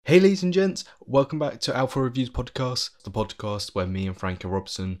Hey ladies and gents, welcome back to Alpha Reviews Podcast, the podcast where me and Frank and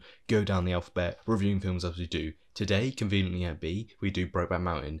Robson go down the alphabet, reviewing films as we do. Today, conveniently at B, we do Brokeback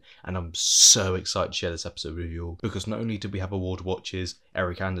Mountain, and I'm so excited to share this episode with you all, because not only did we have AwardsWatch's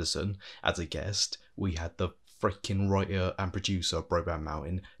Erik Anderson as a guest, we had the freaking writer and producer of Brokeback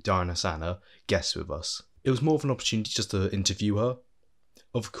Mountain, Diana Ossana, guest with us. It was more of an opportunity just to interview her.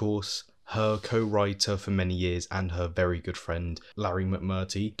 Of course, her co-writer for many years and her very good friend Larry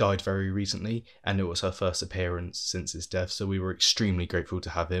McMurtry died very recently, and it was her first appearance since his death, so we were extremely grateful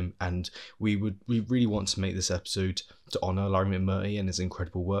to have him, and we really want to make this episode to honour Larry McMurtry and his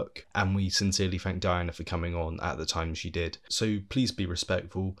incredible work, and we sincerely thank Diana for coming on at the time she did. So please be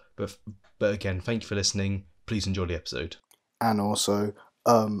respectful, but again, thank you for listening. Please enjoy the episode. And also,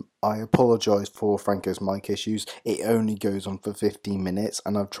 I apologise for Franco's mic issues. It only goes on for 15 minutes,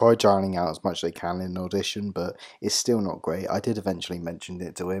 and I've tried dialing out as much as I can in audition, but it's still not great. I did eventually mention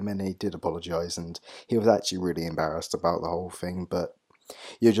it to him, and he did apologise, and he was actually really embarrassed about the whole thing, but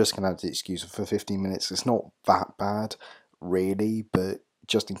you're just going to have to excuse it for 15 minutes. It's not that bad, really, but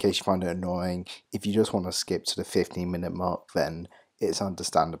just in case you find it annoying, if you just want to skip to the 15-minute mark, then it's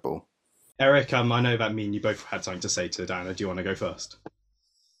understandable. Erik, I know that me and you both had something to say to Diana. Do you want to go first?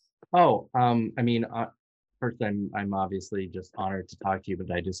 First, I'm obviously just honored to talk to you,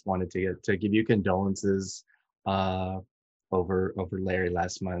 but I just wanted to give you condolences over Larry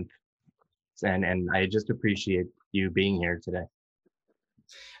last month, and I just appreciate you being here today.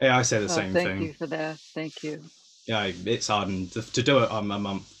 Yeah, I say the same thing. Thank you for that. Thank you. Yeah, it's hard, and to do it a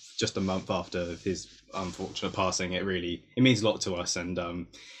month after his unfortunate passing, it means a lot to us, and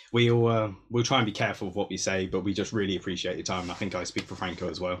we'll try and be careful of what we say, but we just really appreciate your time. I think I speak for Franco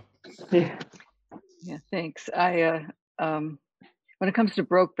as well. Yeah, thanks. I when it comes to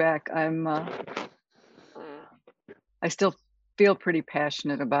Brokeback, I still feel pretty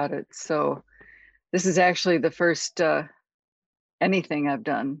passionate about it. So this is actually the first anything I've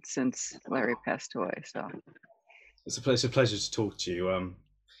done since Larry passed away. So it's a pleasure to talk to you.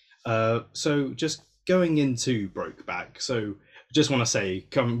 So just going into Brokeback, so just want to say,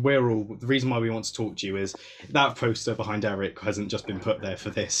 the reason why we want to talk to you is that poster behind Erik hasn't just been put there for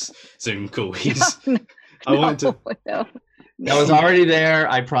this Zoom call. I wanted to. No. That was already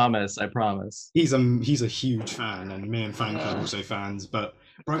there. I promise. He's a huge fan, and me and Frank are also fans. But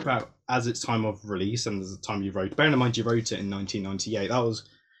Brokeback, as its time of release and as the time you wrote, bearing in mind you wrote it in 1998, that was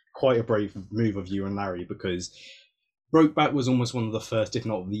quite a brave move of you and Larry, because Brokeback was almost one of the first, if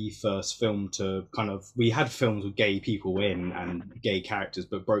not the first, film to we had films with gay people in and gay characters,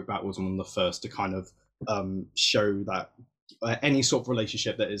 but Brokeback was one of the first to kind of show that any sort of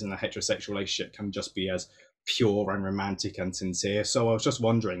relationship that isn't a heterosexual relationship can just be as pure and romantic and sincere. So I was just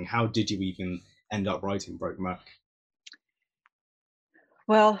wondering, how did you even end up writing Brokeback?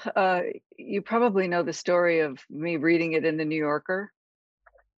 Well, you probably know the story of me reading it in the New Yorker.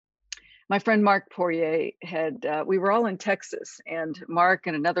 My friend Mark Poirier we were all in Texas, and Mark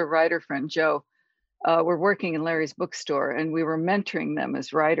and another writer friend, Joe, were working in Larry's bookstore, and we were mentoring them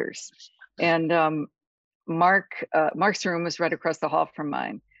as writers. And Mark's room was right across the hall from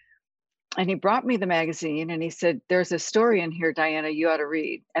mine. And he brought me the magazine, and he said, "There's a story in here, Diana, you ought to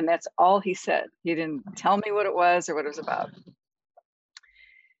read." And that's all he said. He didn't tell me what it was or what it was about.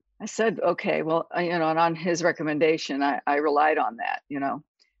 I said, okay, well, and on his recommendation, I relied on that,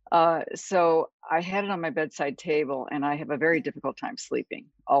 So I had it on my bedside table, and I have a very difficult time sleeping,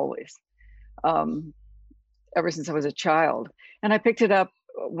 always, ever since I was a child. And I picked it up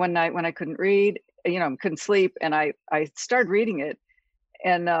one night when I couldn't read, couldn't sleep, and I started reading it.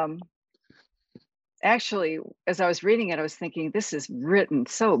 And actually, as I was reading it, I was thinking, this is written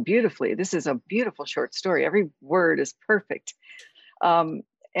so beautifully. This is a beautiful short story. Every word is perfect.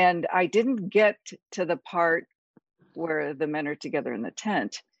 And I didn't get to the part where the men are together in the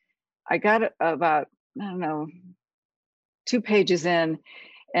tent. I got about, 2 pages in,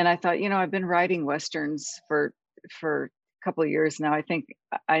 and I thought, I've been writing Westerns for a couple of years now. I think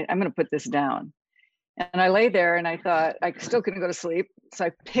I'm going to put this down. And I lay there, and I thought I still couldn't go to sleep. So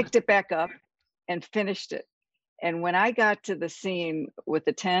I picked it back up and finished it. And when I got to the scene with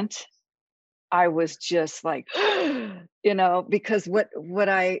the tent, I was just like, because what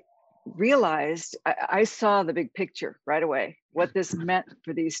I realized, I saw the big picture right away, what this meant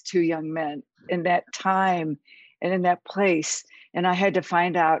for these 2 young men in that time and in that place. And I had to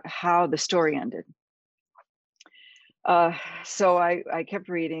find out how the story ended. So I kept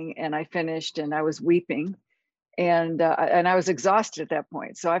reading, and I finished, and I was weeping, and I was exhausted at that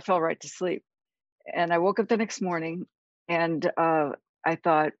point. So I fell right to sleep. And I woke up the next morning, and I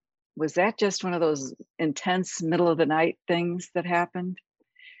thought, was that just one of those intense middle of the night things that happened?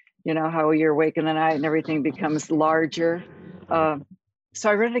 You know, how you're awake in the night and everything becomes larger. So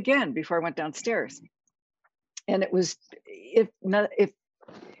I read it again before I went downstairs, and it was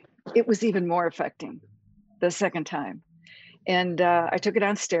it was even more affecting the second time. And I took it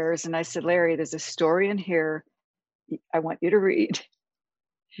downstairs and I said, Larry, there's a story in here I want you to read.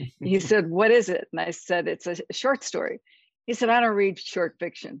 He said, what is it? And I said, it's a short story. He said, I don't read short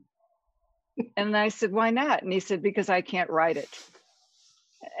fiction. And I said, why not? And he said, because I can't write it.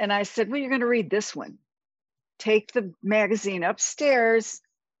 And I said, well, you're going to read this one. Take the magazine upstairs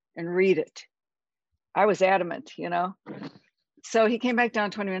and read it. I was adamant, you know. So he came back down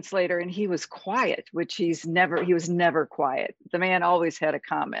 20 minutes later and he was quiet, which he was never quiet. The man always had a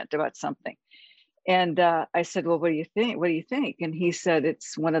comment about something. And I said, well, what do you think? What do you think? And he said,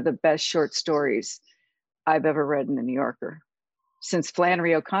 it's one of the best short stories I've ever read in the New Yorker since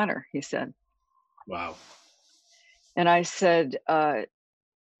Flannery O'Connor, he said. Wow. And I said,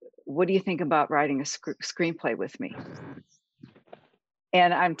 what do you think about writing a screenplay with me?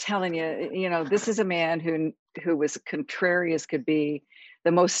 And I'm telling you, you know, this is a man who was contrary as could be,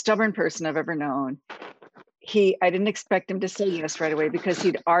 the most stubborn person I've ever known. I didn't expect him to say yes right away because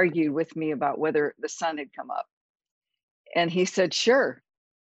he'd argued with me about whether the sun had come up. And he said, sure.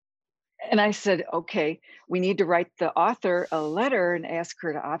 And I said, okay, we need to write the author a letter and ask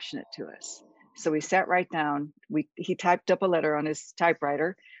her to option it to us. So we sat right down. He typed up a letter on his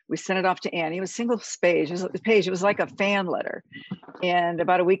typewriter. We sent it off to Annie. It was single page. It was like a fan letter. And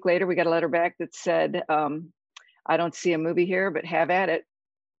about a week later, we got a letter back that said, I don't see a movie here, but have at it.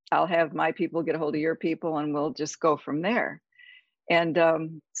 I'll have my people get a hold of your people and we'll just go from there.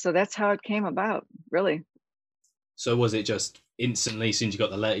 And so that's how it came about, really. So was it just instantly, as soon as you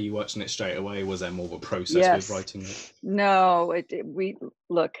got the letter, you watching it straight away? Was there more of a process with writing it? No,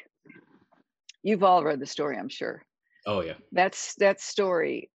 look, you've all read the story, I'm sure. Oh yeah. That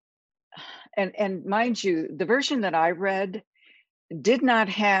story. And mind you, the version that I read did not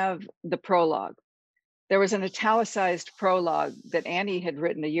have the prologue. There was an italicized prologue that Annie had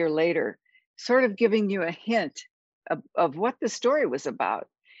written a year later, sort of giving you a hint of what the story was about.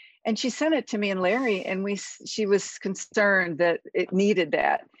 And she sent it to me and Larry, and she was concerned that it needed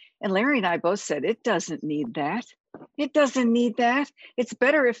that. And Larry and I both said, it doesn't need that. It doesn't need that. It's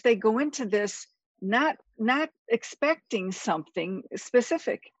better if they go into this not expecting something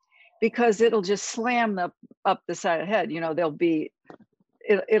specific, because it'll just slam up the side of the head. You know,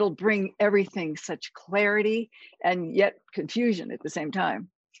 it'll bring everything such clarity and yet confusion at the same time.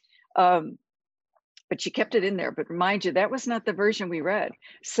 But she kept it in there. But remind you, that was not the version we read.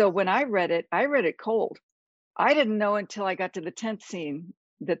 So when I read it cold. I didn't know until I got to the 10th scene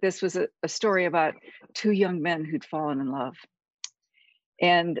that this was a story about two young men who'd fallen in love.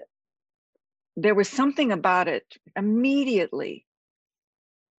 And there was something about it immediately.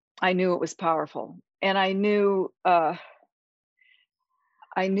 I knew it was powerful. And I knew that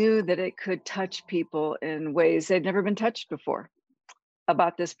it could touch people in ways they'd never been touched before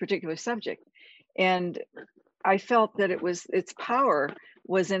about this particular subject. And I felt that its power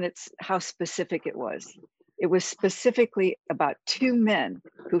was in how specific it was. It was specifically about two men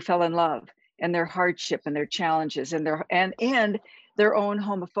who fell in love and their hardship and their challenges and their own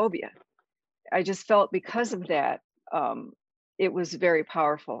homophobia. I just felt because of that, it was very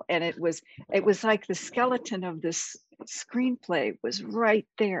powerful. And it was like the skeleton of this screenplay was right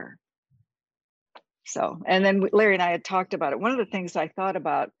there. So, and then Larry and I had talked about it. One of the things I thought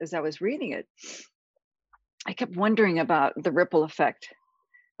about as I was reading it, I kept wondering about the ripple effect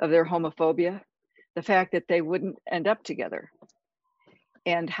of their homophobia, the fact that they wouldn't end up together,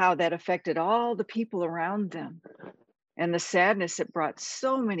 and how that affected all the people around them, and the sadness it brought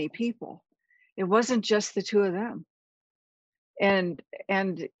so many people. It wasn't just the two of them. And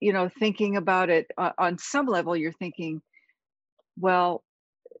you know, thinking about it on some level, you're thinking, well,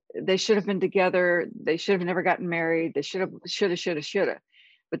 they should have been together. They should have never gotten married. They should have.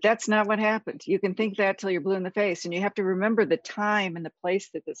 But that's not what happened. You can think that till you're blue in the face, and you have to remember the time and the place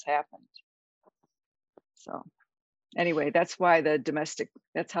that this happened. So anyway, that's how the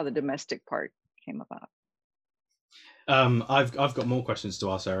domestic part came about. I've got more questions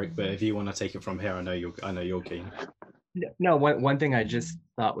to ask Erik, but if you want to take it from here, I know you're keen. No, one thing I just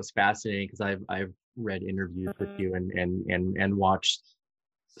thought was fascinating, because I've read interviews with you and watched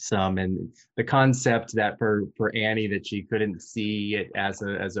some, and the concept that for Annie, that she couldn't see it as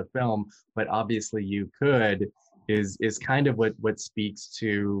a film, but obviously you could, is kind of what speaks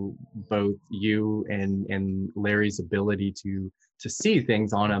to both you and Larry's ability to see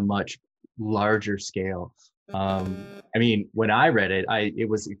things on a much larger scale. I mean, when I read it, it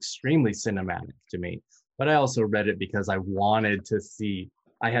was extremely cinematic to me, but I also read it because I wanted to see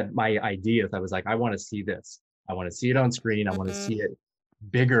I had my ideas. I was like, I want to see this. I want to see it on screen. I want to see it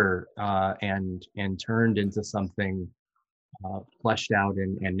bigger and turned into something fleshed out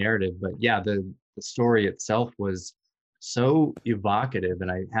and narrative. But yeah, the story itself was so evocative,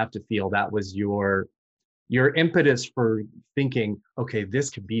 and I have to feel that was your impetus for thinking, okay, this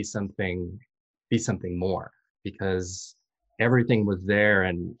could be something more, because everything was there,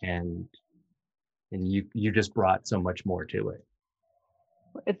 and you just brought so much more to it.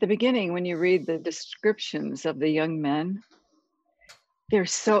 At the beginning, when you read the descriptions of the young men, they're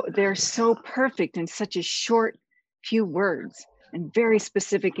so perfect in such a short few words and very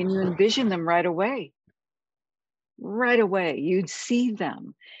specific, and you envision them right away. Right away, you'd see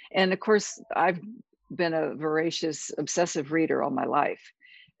them. And of course, I've been a voracious, obsessive reader all my life.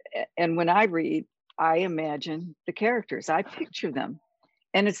 And when I read, I imagine the characters, I picture them.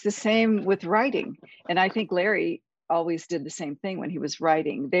 And it's the same with writing. And I think Larry always did the same thing when he was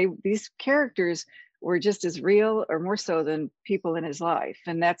writing. These characters were just as real or more so than people in his life.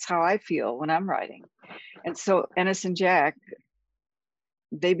 And that's how I feel when I'm writing. And so Ennis and Jack,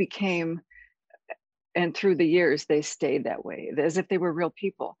 they became, and through the years, they stayed that way, as if they were real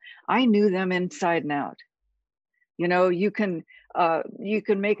people. I knew them inside and out. You know, you can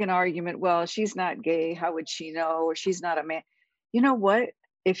make an argument, well, she's not gay, how would she know? Or she's not a man. You know what?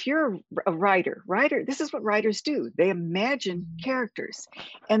 If you're a writer, this is what writers do. They imagine characters,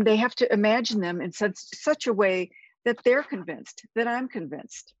 and they have to imagine them in such a way that they're convinced, that I'm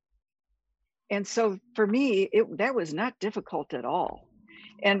convinced. And so for me, that was not difficult at all.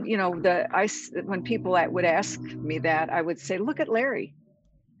 And you know, when people would ask me that, I would say, look at Larry.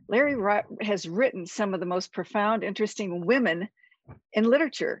 Larry has written some of the most profound, interesting women in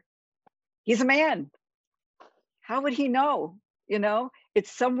literature. He's a man. How would he know? You know,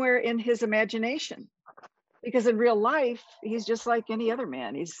 it's somewhere in his imagination. Because in real life, he's just like any other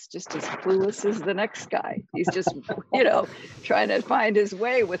man. He's just as clueless as the next guy. He's just, you know, trying to find his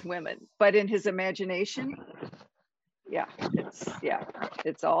way with women. But in his imagination,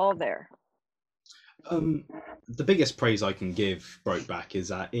 it's all there. The biggest praise I can give Brokeback is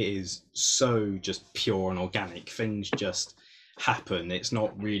that it is so just pure and organic. Things just happen. It's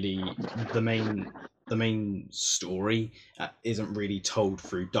not really the main story isn't really told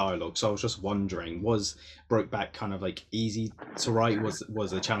through dialogue. So I was just wondering, was Brokeback kind of like easy to write? Was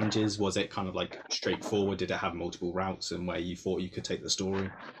the challenges? Was it kind of like straightforward? Did it have multiple routes and where you thought you could take the story?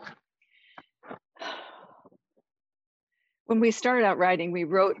 When we started out writing, we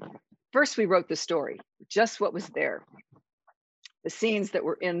wrote the story, just what was there, the scenes that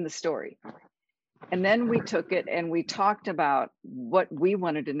were in the story. And then we took it and we talked about what we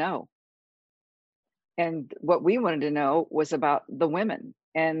wanted to know. And what we wanted to know was about the women.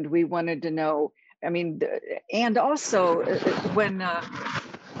 And we wanted to know, I mean, and also when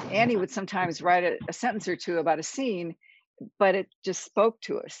Annie would sometimes write a sentence or two about a scene, but it just spoke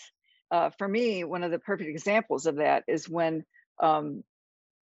to us. For me, one of the perfect examples of that is when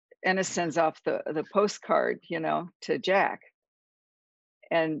Ennis sends off the postcard, you know, to Jack.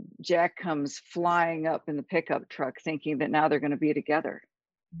 And Jack comes flying up in the pickup truck thinking that now they're going to be together.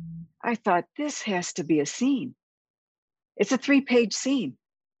 I thought, this has to be a scene. It's a 3-page scene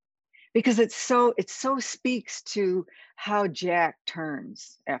because it so speaks to how Jack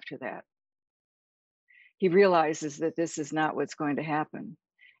turns after that. He realizes that this is not what's going to happen.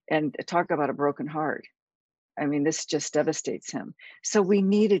 And talk about a broken heart. I mean, this just devastates him. So we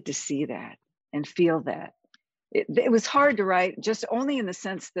needed to see that and feel that. It was hard to write, just only in the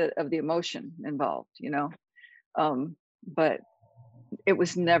sense of the emotion involved, you know. But it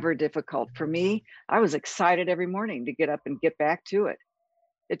was never difficult for me. I was excited every morning to get up and get back to it.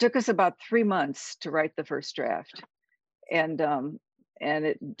 It took us about 3 months to write the first draft, and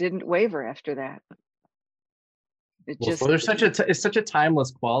it didn't waver after that. There's such a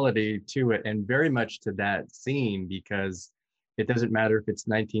timeless quality to it, and very much to that scene, because it doesn't matter if it's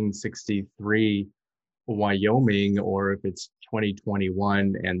 1963 Wyoming or if it's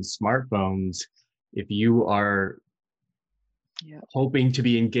 2021 and smartphones. If you are hoping to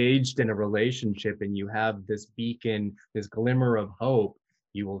be engaged in a relationship and you have this beacon, this glimmer of hope,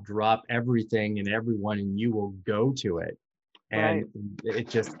 you will drop everything and everyone and you will go to it. And it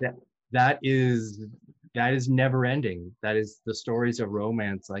just that is never ending. That is, the stories of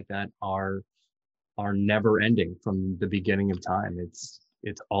romance like that are never ending from the beginning of time.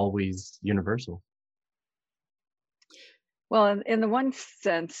 It's always universal. Well, in the one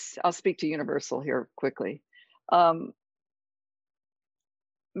sense, I'll speak to universal here quickly.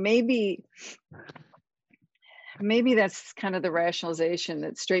 Maybe that's kind of the rationalization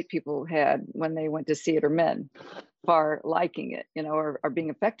that straight people had when they went to see it, or men. far liking it, or being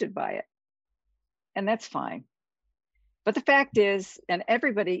affected by it. And that's fine. But the fact is, and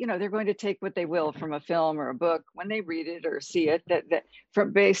everybody, they're going to take what they will from a film or a book when they read it or see it, that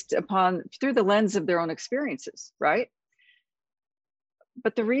from based upon through the lens of their own experiences, right?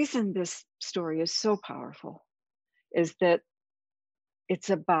 But the reason this story is so powerful is that it's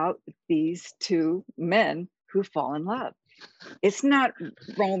about these two men who fall in love. It's not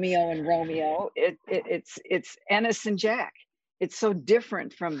Romeo and Romeo. It's Ennis and Jack. It's so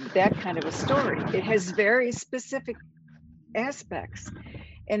different from that kind of a story. It has very specific aspects,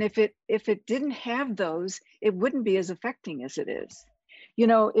 and if it didn't have those, it wouldn't be as affecting as it is.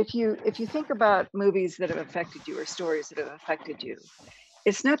 If you think about movies that have affected you or stories that have affected you,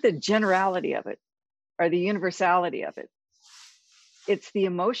 it's not the generality of it or the universality of it. It's the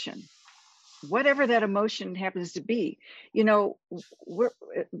emotion, whatever that emotion happens to be. The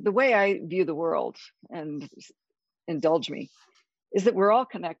way I view the world, and indulge me, is that we're all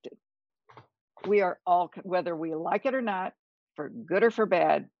connected. We are all, whether we like it or not, for good or for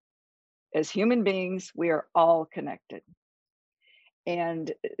bad, as human beings, we are all connected.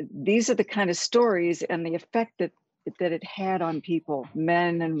 And these are the kind of stories and the effect that it had on people,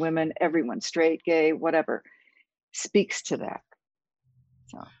 men and women, everyone, straight, gay, whatever, speaks to that.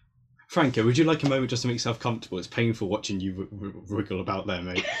 So, Franco, would you like a moment just to make yourself comfortable? It's painful watching you wriggle about there,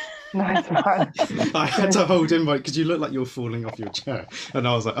 mate. Nice one. I had to hold in, because you look like you're falling off your chair, and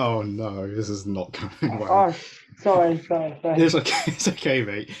I was like, "Oh no, this is not going well." Oh, sorry. It's okay,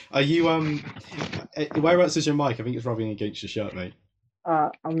 mate. Are you whereabouts is your mic? I think it's rubbing against your shirt, mate.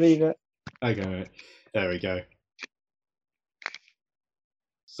 I'll leave it. Okay, mate. There we go.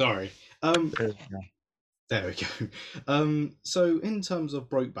 Sorry. There we go. So in terms of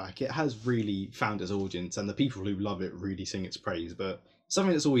Brokeback, it has really found its audience, and the people who love it really sing its praise. But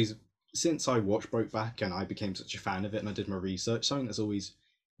something that's always, since I watched Brokeback and I became such a fan of it and I did my research, something that's always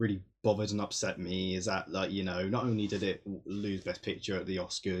really bothered and upset me is that, not only did it lose Best Picture at the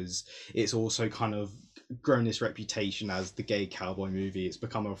Oscars, it's also kind of grown this reputation as the gay cowboy movie. It's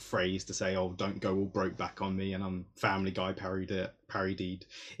become a phrase to say, "Oh, don't go all Brokeback on me," and Family Guy parodied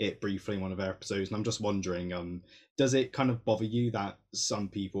it briefly in one of their episodes. And I'm just wondering, does it kind of bother you that some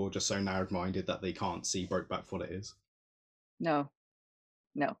people are just so narrow-minded that they can't see Brokeback for what it is? No.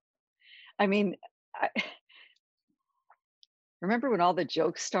 I mean, remember when all the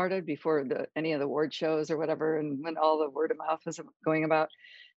jokes started before any of the award shows or whatever, and when all the word of mouth was going about?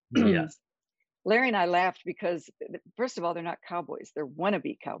 Yes. Larry and I laughed because, first of all, they're not cowboys. They're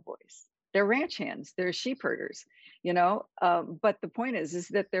wannabe cowboys. They're ranch hands. They're sheep herders, but the point is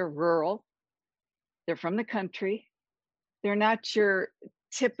that they're rural. They're from the country. They're not your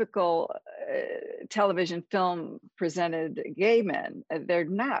typical television film presented gay men. They're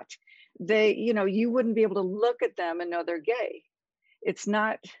not. They, you wouldn't be able to look at them and know they're gay. It's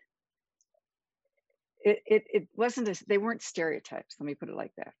not. It wasn't. They weren't stereotypes. Let me put it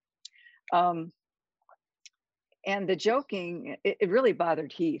like that. And the joking, it really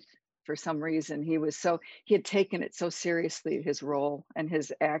bothered Heath for some reason. He had taken it so seriously, his role and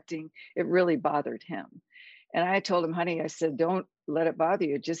his acting. It really bothered him. And I told him, honey, I said, don't let it bother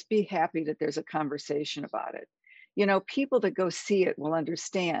you. Just be happy that there's a conversation about it. People that go see it will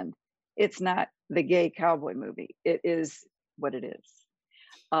understand it's not the gay cowboy movie. It is what it is.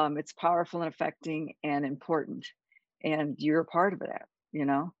 It's powerful and affecting and important. And you're a part of that,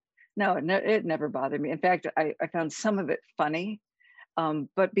 No, it never bothered me. In fact, I found some of it funny,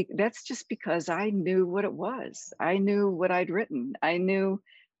 but that's just because I knew what it was. I knew what I'd written. I knew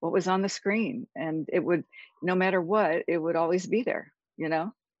what was on the screen, and it would, no matter what, it would always be there.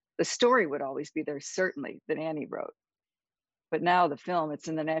 The story would always be there, certainly, that Annie wrote. But now the film, it's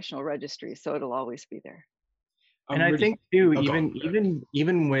in the National Registry, so it'll always be there. And I think too,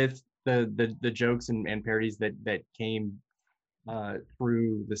 even with the jokes and parodies that came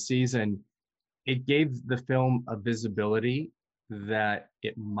through the season, it gave the film a visibility that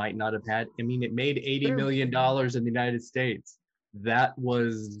it might not have had. I mean, it made $80 million in the United States. That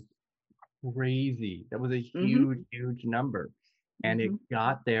was crazy. That was a huge number. And it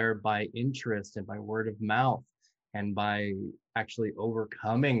got there by interest and by word of mouth and by actually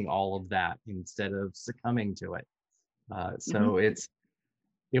overcoming all of that instead of succumbing to it. So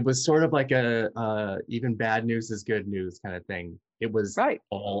it was sort of like a even bad news is good news kind of thing. It was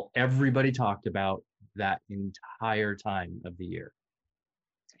all everybody talked about that entire time of the year.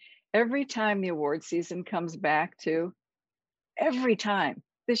 Every time the award season comes back, every time,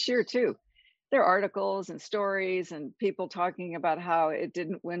 this year too, there are articles and stories and people talking about how it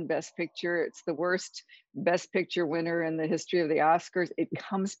didn't win Best Picture. It's the worst Best Picture winner in the history of the Oscars. It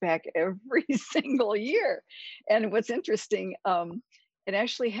comes back every single year. And what's interesting, it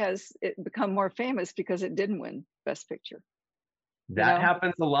actually has become more famous because it didn't win Best Picture. That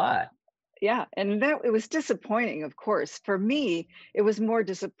happens a lot. Yeah, and it was disappointing, of course. For me, it was more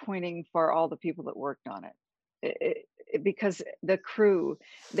disappointing for all the people that worked on it. Because the crew,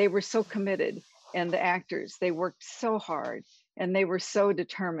 they were so committed, and the actors, they worked so hard, and they were so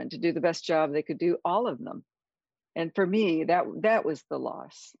determined to do the best job they could do, all of them. And for me, that was the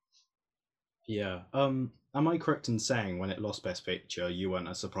loss. Yeah. Am I correct in saying when it lost Best Picture, you weren't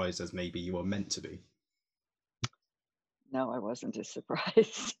as surprised as maybe you were meant to be? No, I wasn't as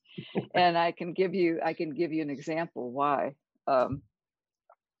surprised. And I can give you an example why.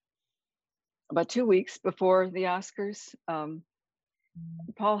 About 2 weeks before the Oscars,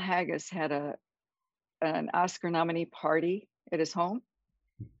 Paul Haggis had an Oscar nominee party at his home,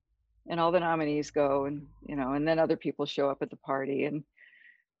 and all the nominees go, and and then other people show up at the party, and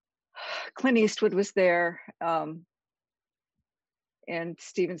Clint Eastwood was there, and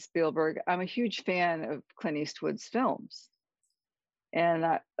Steven Spielberg. I'm a huge fan of Clint Eastwood's films,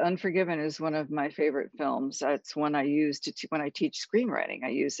 and Unforgiven is one of my favorite films. That's one I use when I teach screenwriting. I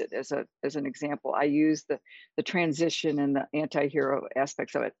use it as an example. I use the transition and the anti-hero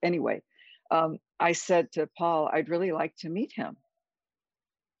aspects of it. Anyway, I said to Paul, I'd really like to meet him.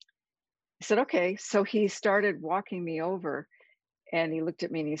 He said, okay. So he started walking me over, and he looked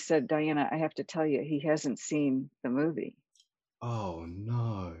at me and he said, Diana, I have to tell you, he hasn't seen the movie. Oh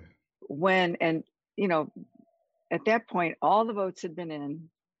no. At that point, all the votes had been in.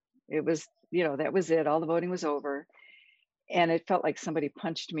 It was, that was it. All the voting was over. And it felt like somebody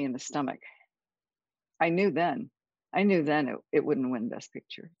punched me in the stomach. I knew then it wouldn't win Best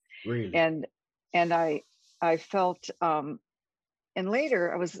Picture. Really? And I felt, and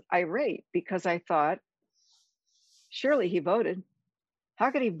later I was irate because I thought, surely he voted.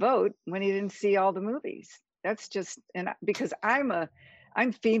 How could he vote when he didn't see all the movies? That's just, because I'm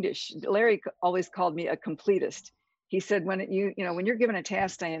fiendish. Larry always called me a completist. He said, when you're given a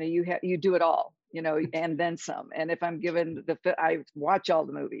task, Diana, you do it all, and then some. And if I'm given I watch all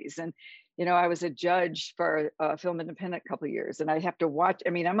the movies. And, I was a judge for Film Independent a couple of years, and I have to watch.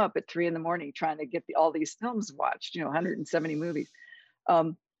 I mean, I'm up at 3 a.m. trying to get all these films watched, 170 movies. But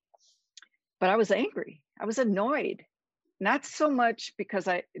I was angry. I was annoyed. Not so much because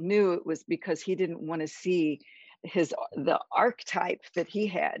I knew it was because he didn't want to see the archetype that he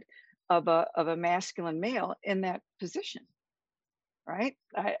had of a masculine male in that position, right?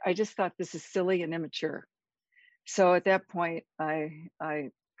 I just thought this is silly and immature. So at that point, I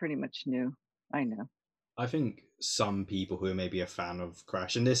pretty much knew. I know. I think some people who are maybe a fan of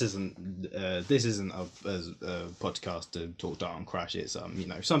Crash, and this isn't a podcast to talk down on Crash. It's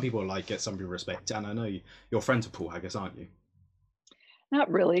some people like it, some people respect it, and I know you're friends with Paul Haggis, aren't you? Not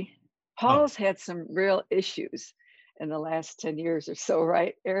really. Paul's had some real issues in the last 10 years or so,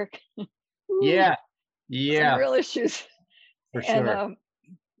 right, Erik? Yeah. Some real issues. For sure. And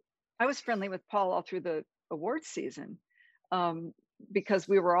I was friendly with Paul all through the awards season, because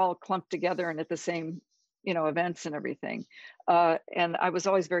we were all clumped together and at the same, events and everything. And I was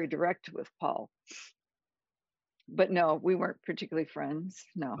always very direct with Paul. But no, we weren't particularly friends.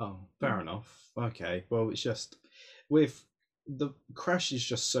 No. Oh, fair enough. Okay. Well, it's just with the Crash is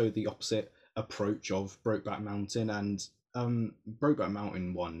just so the opposite approach of Brokeback Mountain, and Brokeback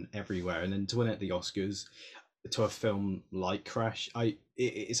Mountain won everywhere, and then to win at the Oscars to a film like Crash,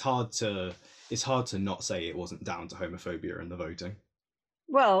 it's hard to not say it wasn't down to homophobia in the voting.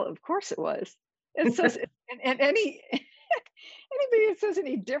 Well, of course it was. And so, and anybody that says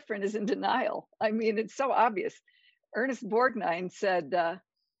any different is in denial. I mean, it's so obvious. Ernest Borgnine said,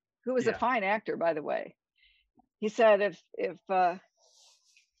 who was a fine actor, by the way. He said, if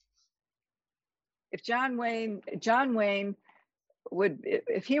John Wayne would,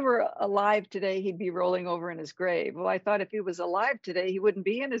 if he were alive today, he'd be rolling over in his grave. Well, I thought if he was alive today, he wouldn't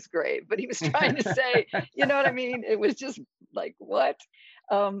be in his grave, but he was trying to say, you know what I mean? It was just like, what?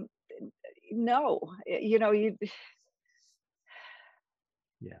 No,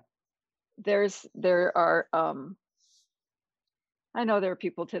 there are, I know there are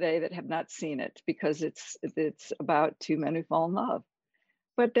people today that have not seen it because it's about two men who fall in love.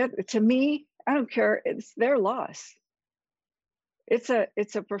 But that, to me, I don't care. It's their loss. It's a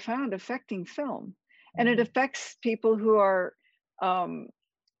profound, affecting film, and it affects people who are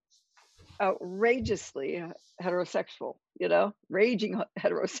outrageously heterosexual. Raging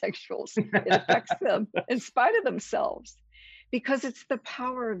heterosexuals. It affects them in spite of themselves, because it's the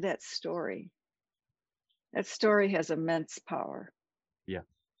power of that story. That story has immense power.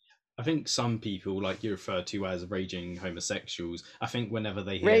 I think some people, like you refer to as raging homosexuals, I think whenever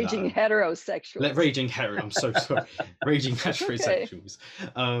they hear Raging that, heterosexuals. I'm so sorry, raging That's okay.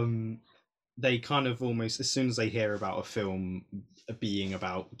 heterosexuals, they kind of almost, as soon as they hear about a film being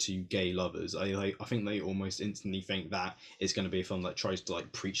about two gay lovers, I think they almost instantly think that it's going to be a film that tries to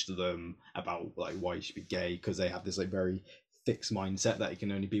like preach to them about like why you should be gay, because they have this like very fixed mindset that it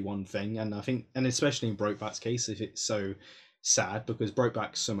can only be one thing. And I think, and especially in Brokeback's case, if it's so sad, because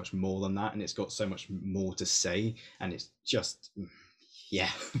Brokeback's so much more than that, and it's got so much more to say, and it's just, yeah.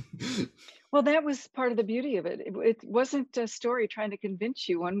 Well, that was part of the beauty of it. It wasn't a story trying to convince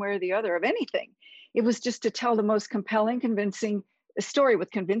you one way or the other of anything. It was just to tell the most compelling, convincing story with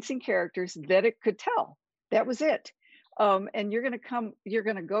convincing characters that it could tell. That was it. And you're going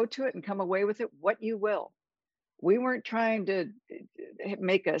to go to it and come away with it what you will. We weren't trying to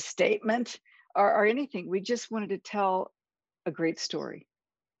make a statement or anything. We just wanted to tell a great story,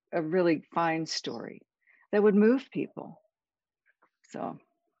 a really fine story that would move people. So,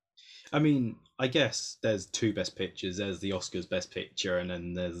 I mean, I guess there's two best pictures. There's the Oscars best picture, and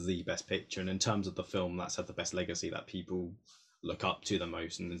then there's the best picture. And in terms of the film that's had the best legacy, that people look up to the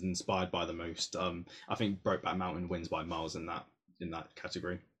most and is inspired by the most, I think Brokeback Mountain wins by miles in that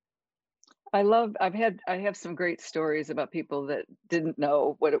category. I have some great stories about people that didn't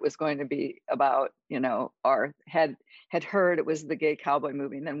know what it was going to be about, or had heard it was the gay cowboy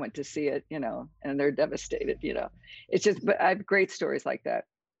movie and then went to see it, and they're devastated, It's just, but I have great stories like that.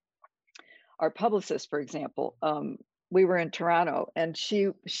 Our publicist, for example, we were in Toronto, and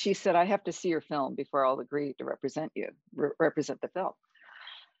she said, I have to see your film before I'll agree to represent you, represent the film.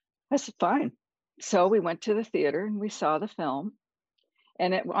 I said, fine. So we went to the theater and we saw the film.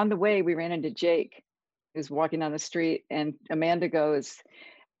 And on the way, we ran into Jake, who's walking down the street, and Amanda goes,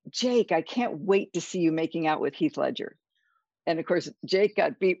 Jake, I can't wait to see you making out with Heath Ledger. And of course, Jake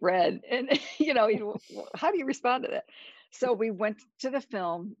got beet red. And, how do you respond to that? So we went to the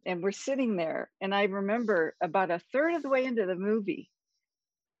film and we're sitting there. And I remember about a third of the way into the movie,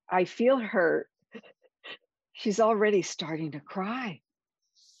 I feel her. She's already starting to cry.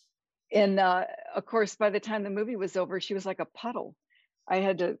 And of course, by the time the movie was over, she was like a puddle. I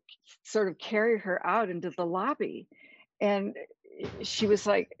had to sort of carry her out into the lobby. And she was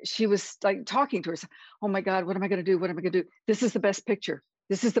like talking to herself. Oh my God, what am I going to do? What am I going to do? This is the best picture.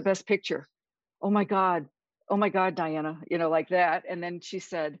 This is the best picture. Oh my God, Diana, like that. And then she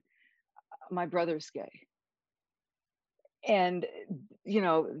said, my brother's gay. And,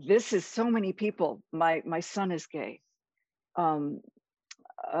 this is so many people. My son is gay. I'm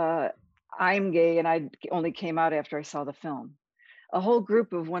gay, and I only came out after I saw the film. A whole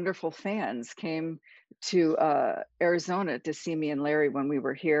group of wonderful fans came to Arizona to see me and Larry when we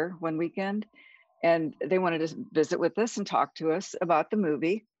were here one weekend. And they wanted to visit with us and talk to us about the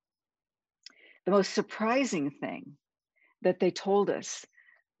movie. The most surprising thing that they told us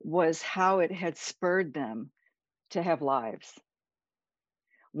was how it had spurred them to have lives.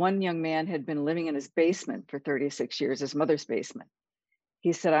 One young man had been living in his basement for 36 years, his mother's basement.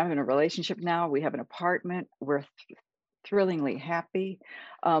 He said, I'm in a relationship now. We have an apartment. We're thrillingly happy.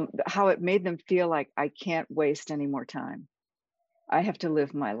 How it made them feel like, I can't waste any more time. I have to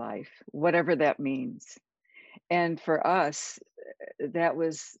live my life, whatever that means. And for us, that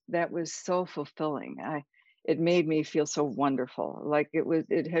was so fulfilling. It made me feel so wonderful. Like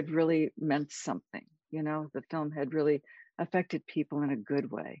it had really meant something, the film had really affected people in a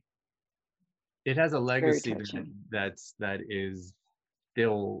good way. It has a legacy that is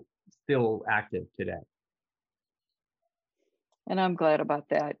still active today. And I'm glad about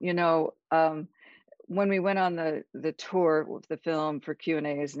that. When we went on the tour with the film for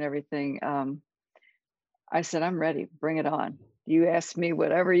Q&As and everything, I said, I'm ready, bring it on. You ask me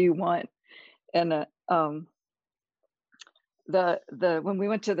whatever you want. And when we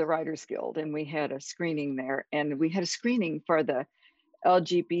went to the Writers Guild and we had a screening there, and we had a screening for the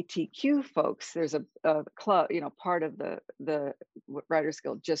LGBTQ folks. There's a club, part of the Writers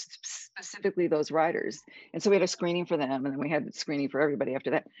Guild, just specifically those writers. And so we had a screening for them, and then we had the screening for everybody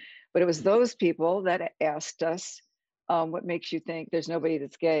after that. But it was those people that asked us, what makes you think there's nobody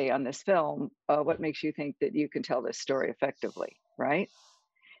that's gay on this film? What makes you think that you can tell this story effectively, right?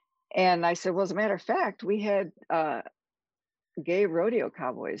 And I said, well, as a matter of fact, we had gay rodeo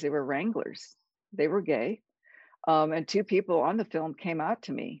cowboys. They were wranglers. They were gay. And two people on the film came out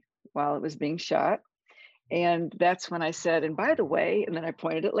to me while it was being shot. And that's when I said, and by the way, and then I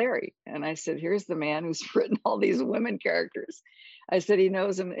pointed at Larry and I said, here's the man who's written all these women characters. I said, he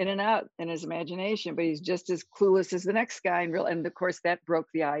knows them in and out in his imagination, but he's just as clueless as the next guy. And of course, that broke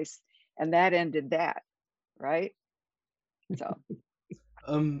the ice, and that ended that. right? So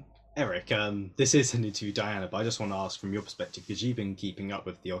Erik, this is an interview, Diana, but I just want to ask from your perspective, because you've been keeping up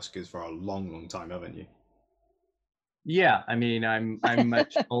with the Oscars for a long, long time, haven't you? Yeah, I mean, I'm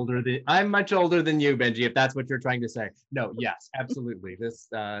much older than you, Benji, if that's what you're trying to say. No, yes, absolutely. This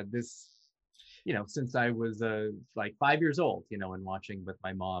since I was like 5 years old, and watching with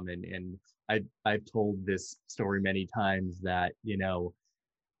my mom, and I've told this story many times that,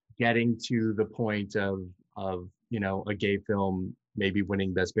 getting to the point of a gay film maybe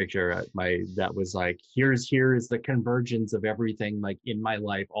winning Best Picture, that was like, here is the convergence of everything like in my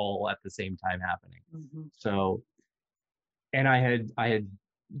life all at the same time happening. mm-hmm. So, and I had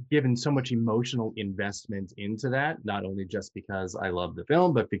given so much emotional investment into that, not only just because I love the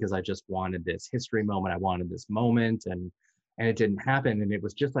film, but because I just wanted this history moment. I wanted this moment, and it didn't happen. And it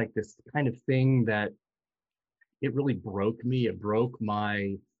was just like this kind of thing that it really broke me. It broke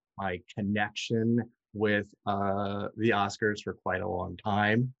my connection with the Oscars for quite a long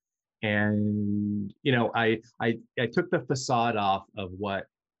time. And I took the facade off of what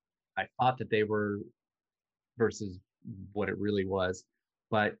I thought that they were versus what it really was.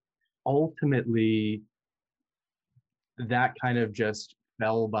 But ultimately, that kind of just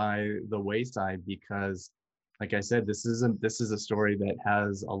fell by the wayside because, like I said, this is a story that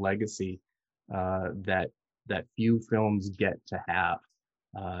has a legacy that few films get to have.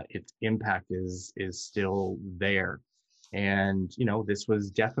 Its impact is still there. And this was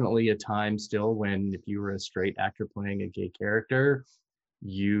definitely a time still when, if you were a straight actor playing a gay character,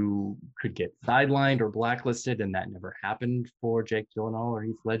 you could get sidelined or blacklisted, and that never happened for Jake Gyllenhaal or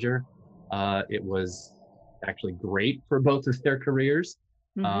Heath Ledger. It was actually great for both of their careers.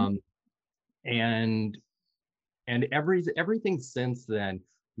 Mm-hmm. And everything since then,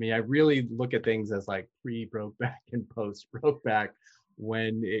 I mean, I really look at things as like pre-Brokeback and post-Brokeback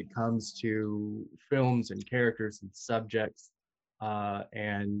when it comes to films and characters and subjects.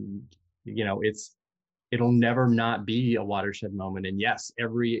 And it'll never not be a watershed moment. And yes,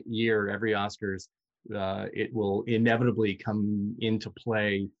 every year, every Oscars, it will inevitably come into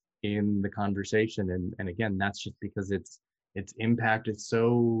play in the conversation. And again, that's just because its impact is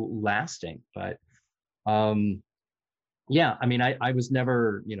so lasting. But yeah, I mean, I was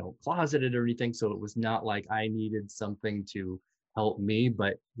never, closeted or anything, so it was not like I needed something to help me.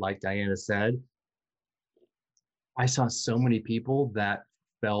 But like Diana said, I saw so many people that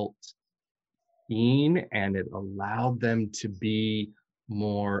felt seen, and it allowed them to be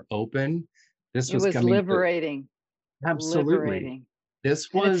more open. This It was was coming liberating. absolutely. Liberating. This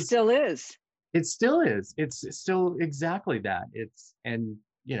And was it still is. It still is. It's still exactly that. It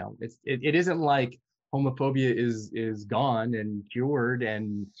isn't like homophobia is gone and cured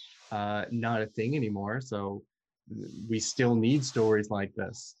and not a thing anymore. So we still need stories like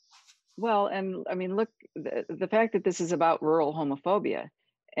this. Well, and I mean, look, the fact that this is about rural homophobia,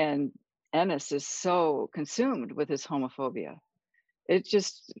 and Ennis is so consumed with his homophobia, it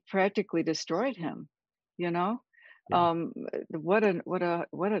just practically destroyed him. Yeah. What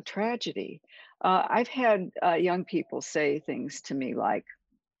a tragedy. I've had young people say things to me like,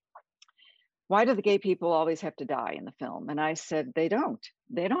 why do the gay people always have to die in the film? And I said, they don't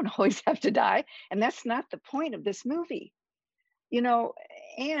always have to die. And that's not the point of this movie.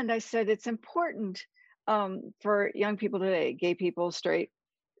 And I said, it's important for young people today, gay people, straight,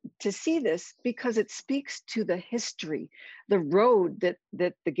 to see this because it speaks to the history, the road that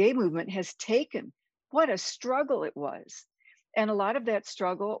the gay movement has taken. What a struggle it was. And a lot of that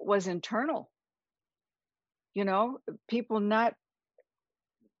struggle was internal. People not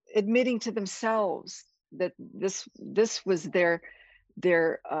admitting to themselves that this was their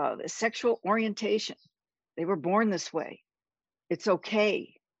sexual orientation. They were born this way. It's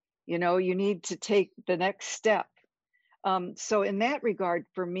okay. You need to take the next step. So in that regard,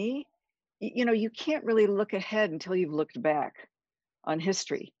 for me, you can't really look ahead until you've looked back on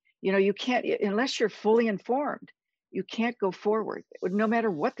history. You can't, unless you're fully informed, you can't go forward, no matter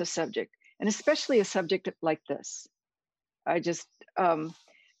what the subject, and especially a subject like this. I just, and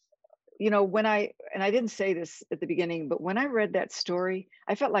I didn't say this at the beginning, but when I read that story,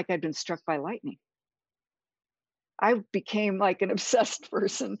 I felt like I'd been struck by lightning. I became like an obsessed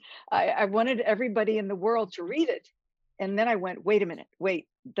person. I wanted everybody in the world to read it. And then I went, wait a minute,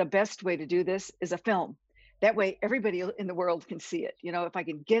 the best way to do this is a film. That way everybody in the world can see it. If I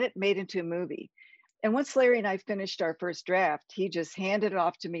can get it made into a movie. And once Larry and I finished our first draft, he just handed it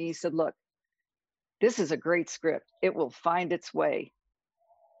off to me. He said, look, this is a great script. It will find its way.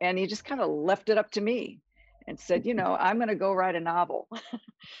 And he just kind of left it up to me and said, I'm going to go write a novel.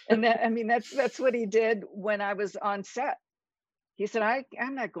 And that's what he did when I was on set. He said,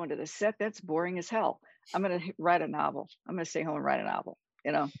 I'm not going to the set. That's boring as hell. I'm going to write a novel. I'm going to stay home and write a novel,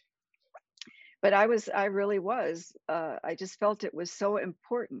 you know. But I really was. I just felt it was so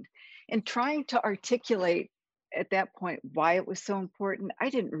important. And trying to articulate at that point why it was so important, I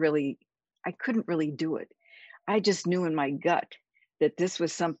couldn't really do it. I just knew in my gut that this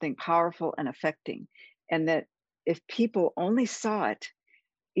was something powerful and affecting, and that if people only saw it,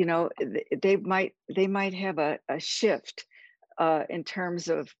 you know, they might have a shift in terms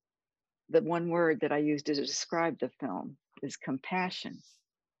of the one word that I used to describe the film is compassion.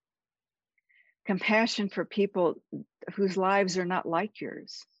 Compassion for people whose lives are not like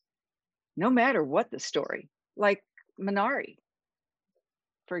yours, no matter what the story. Like Minari,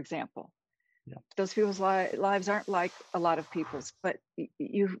 for example. Yeah. Those people's lives aren't like a lot of people's, but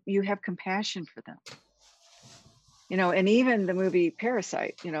you have compassion for them. You know, and even the movie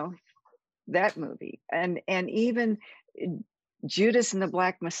Parasite, you know, that movie, and even Judas and the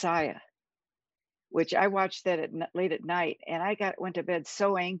Black Messiah, which I watched that late at night, and I went to bed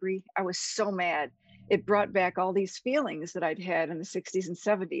so angry. I was so mad. It brought back all these feelings that I'd had in the 60s and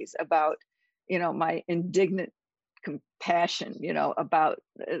 70s about, you know, my indignant compassion, you know, about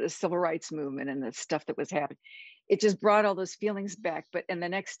the civil rights movement and the stuff that was happening. It just brought all those feelings back. And the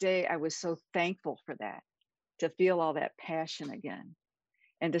next day I was so thankful for that, to feel all that passion again,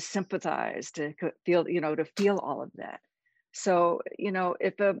 and to sympathize, to feel, you know, to feel all of that. So, you know,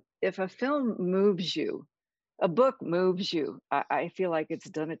 if a film moves you, a book moves you, I feel like it's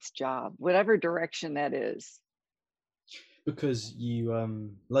done its job, whatever direction that is. Because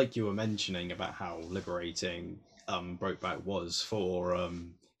you like you were mentioning about how liberating Brokeback was for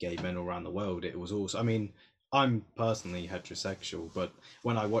gay men all around the world. It was also, I mean, I'm personally heterosexual, but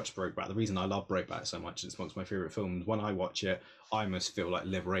when I watch Brokeback, the reason I love Brokeback so much, it's amongst my favorite films. When I watch it, I must feel like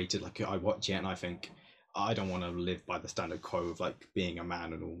liberated. Like I watch it and I think, I don't want to live by the standard quo of like being a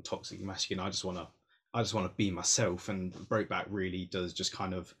man and all toxic masculine. I just want to be myself. And Brokeback really does just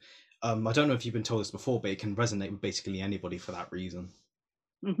kind of, I don't know if you've been told this before, but it can resonate with basically anybody for that reason.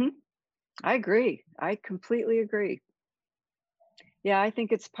 Mm-hmm. I agree. I completely agree. Yeah, I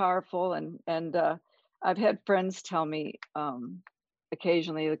think it's powerful, and I've had friends tell me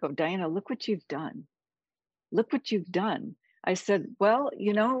occasionally, they go, Diana, look what you've done. Look what you've done. I said, well,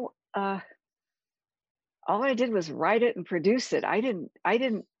 you know, all I did was write it and produce it. I didn't,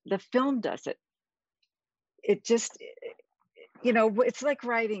 the film does it. It just, you know, it's like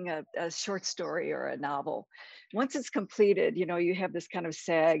writing a short story or a novel. Once it's completed, you know, you have this kind of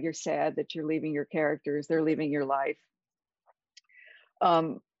you're sad that you're leaving your characters, they're leaving your life.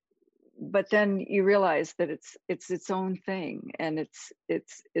 But then you realize that it's its own thing, and it's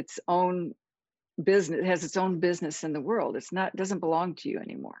its own business. It has its own business in the world. Doesn't belong to you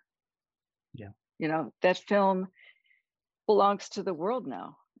anymore. Yeah. You know, that film belongs to the world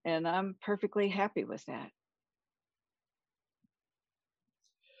now, and I'm perfectly happy with that.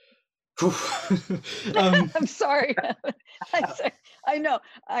 I'm sorry. I know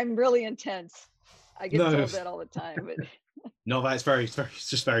I'm really intense. I get told that all the time, but no, that's it's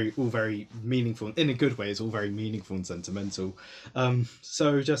just all very meaningful in a good way. It's all very meaningful and sentimental.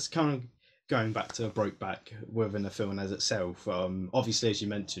 So just kind of going back to Brokeback within the film as itself. Obviously, as you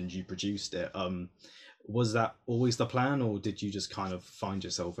mentioned, you produced it. Was that always the plan, or did you just kind of find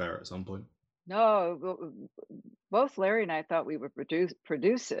yourself there at some point? no, both Larry and I thought we would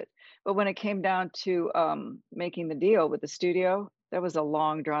produce it, but when it came down to making the deal with the studio, that was a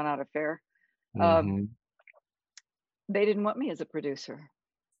long, drawn out affair. Mm-hmm. They didn't want me as a producer.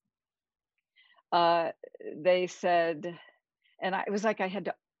 They said, and it was like I had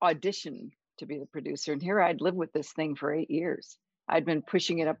to audition to be the producer. And here I'd lived with this thing for 8 years. I'd been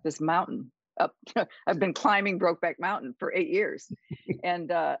pushing it up this mountain. I've been climbing Brokeback Mountain for 8 years,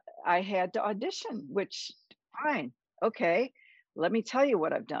 and I had to audition. Which, fine, okay. Let me tell you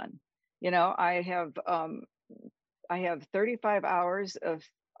what I've done. You know, I have 35 hours of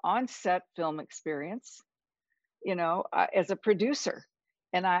on-set film experience. You know, as a producer.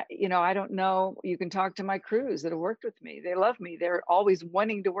 And I don't know, you can talk to my crews that have worked with me. They love me. They're always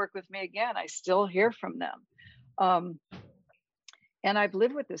wanting to work with me again. I still hear from them. And I've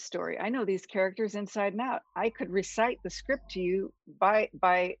lived with this story. I know these characters inside and out. I could recite the script to you by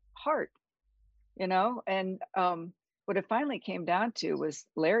heart, you know? And what it finally came down to was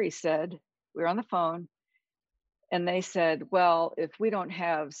Larry said, we were on the phone, and they said, well, if we don't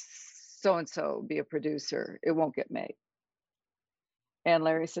have so-and-so be a producer, it won't get made. And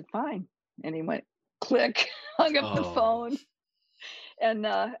Larry said, fine. And he went, click, hung up the phone. And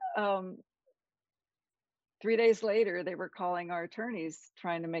 3 days later, they were calling our attorneys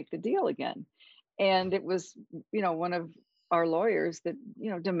trying to make the deal again. And it was, you know, one of our lawyers that,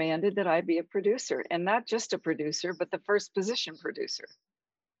 demanded that I be a producer, and not just a producer, but the first position producer.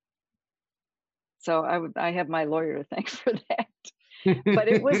 So I have my lawyer to thank for that. But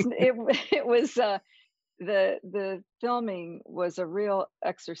it was the filming was a real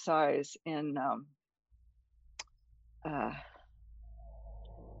exercise in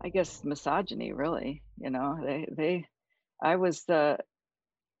I guess misogyny, really. I was the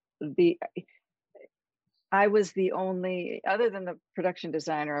I was the only, other than the production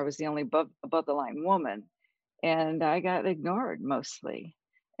designer, I was the only above the line woman, and I got ignored mostly,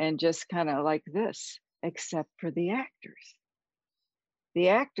 and just kind of like this, except for the actors. The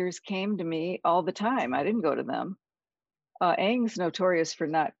actors came to me all the time. I didn't go to them. Aang's notorious for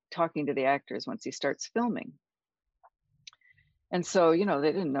not talking to the actors once he starts filming. And so,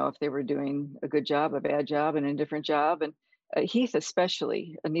 they didn't know if they were doing a good job, a bad job, an indifferent job. And Heath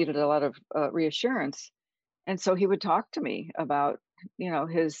especially needed a lot of reassurance. And so he would talk to me about,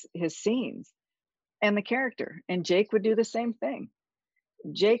 his scenes and the character. And Jake would do the same thing.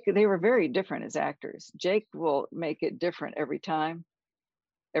 Jake, they were very different as actors. Jake will make it different every time.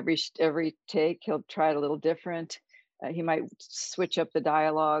 Every take, he'll try it a little different. He might switch up the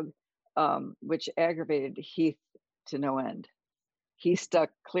dialogue, which aggravated Heath to no end. He stuck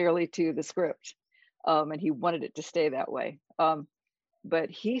clearly to the script, and he wanted it to stay that way.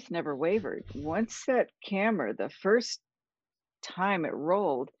 But Heath never wavered. Once that camera, the first time it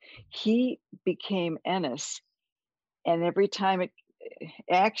rolled, he became Ennis. And every time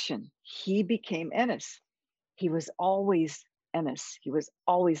action, he became Ennis. He was always Ennis. He was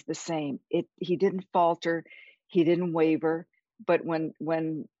always the same. He didn't falter. He didn't waver. But when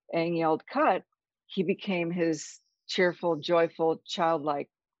Aang yelled cut, he became his cheerful, joyful, childlike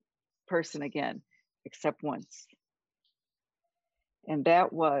person again, except once. And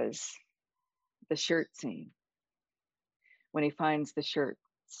that was the shirt scene, when he finds the shirts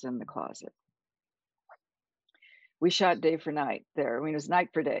in the closet. We shot day for night there. I mean, it was night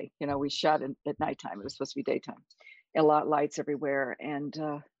for day. We shot at nighttime. It was supposed to be daytime. A lot of lights everywhere. And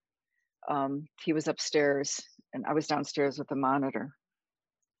he was upstairs and I was downstairs with the monitor.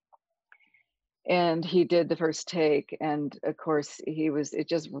 And he did the first take. And of course, it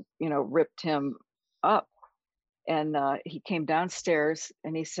just, ripped him up. And he came downstairs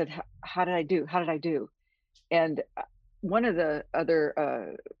and he said, how did I do? How did I do? And one of the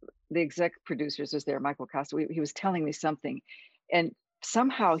other, the exec producers was there, Michael Costa. He was telling me something. And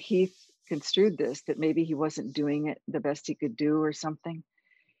somehow he construed this, that maybe he wasn't doing it the best he could do or something.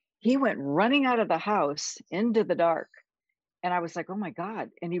 He went running out of the house into the dark. And I was like, oh my God.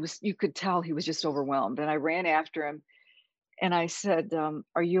 And you could tell he was just overwhelmed. And I ran after him and I said,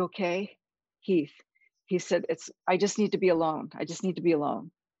 are you okay, Heath? He said, I just need to be alone. I just need to be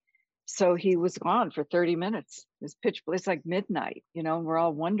alone. So he was gone for 30 minutes. It was pitch black. It's like midnight, and we're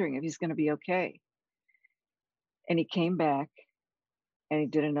all wondering if he's going to be okay. And he came back and he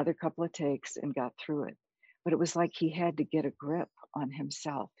did another couple of takes and got through it. But it was like he had to get a grip on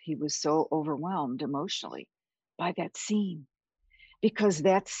himself. He was so overwhelmed emotionally by that scene, because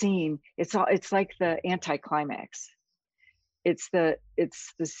that scene, it's like the anticlimax. It's the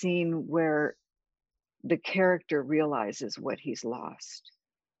scene where the character realizes what he's lost.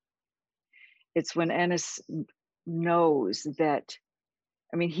 It's when Ennis knows that,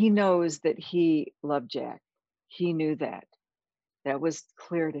 he knows that he loved Jack. He knew that. That was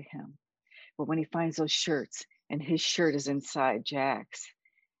clear to him. But when he finds those shirts and his shirt is inside Jack's,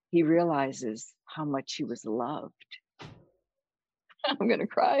 he realizes how much he was loved. I'm gonna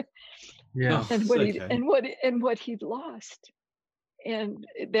cry. Yeah. And what he'd lost. And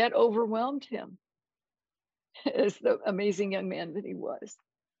that overwhelmed him as the amazing young man that he was.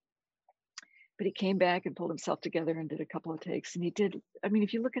 But he came back and pulled himself together and did a couple of takes. And he did,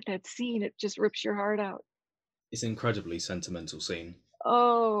 if you look at that scene, it just rips your heart out. It's an incredibly sentimental scene.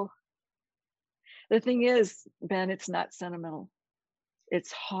 Oh, the thing is, Ben, it's not sentimental.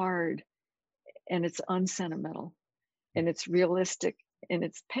 It's hard and it's unsentimental and it's realistic and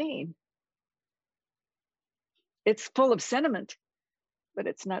it's pain. It's full of sentiment, but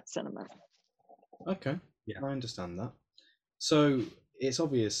it's not sentimental. Okay, Yeah. I understand that. So it's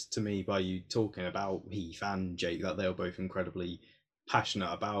obvious to me by you talking about Heath and Jake that they were both incredibly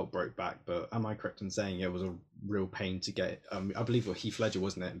passionate about Brokeback, but am I correct in saying it was a real pain to get? I believe what Heath Ledger,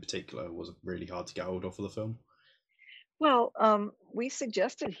 wasn't it, in particular, was really hard to get hold of for the film? Well, we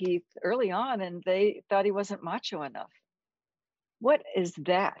suggested Heath early on and they thought he wasn't macho enough. What is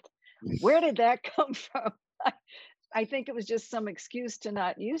that? Where did that come from? I think it was just some excuse to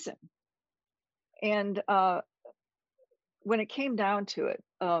not use him. And when it came down to it,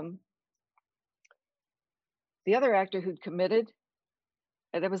 the other actor who'd committed,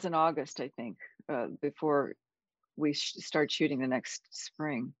 that was in August, I think, before we start shooting the next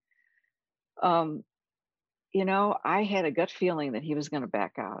spring. You know, I had a gut feeling that he was going to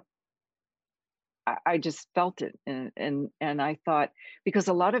back out. I just felt it, and I thought, because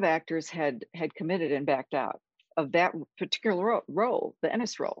a lot of actors had committed and backed out of that particular role, the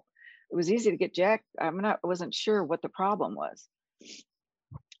Ennis role. It was easy to get Jack. I wasn't sure what the problem was.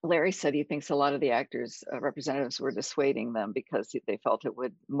 Larry said he thinks a lot of the actors, representatives, were dissuading them because they felt it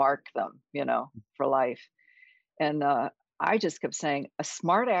would mark them, you know, for life. And I just kept saying, a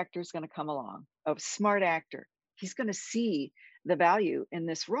smart actor is going to come along. A smart actor, he's going to see the value in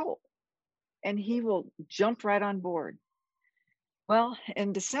this role, and he will jump right on board. Well,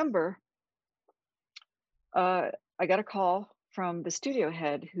 in December, I got a call from the studio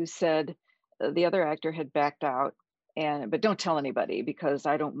head who said the other actor had backed out, but don't tell anybody, because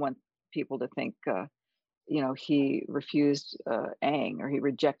I don't want people to think, you know, he refused Aang, or he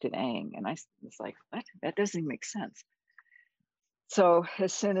rejected Aang. And I was like, what? That doesn't even make sense. So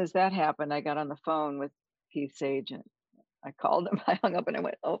as soon as that happened, I got on the phone with Keith's agent. I called him, I hung up, and I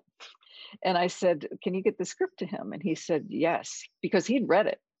went, oh. And I said, can you get the script to him? And he said, yes, because he'd read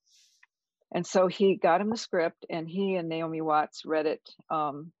it. And so he got him the script, and he and Naomi Watts read it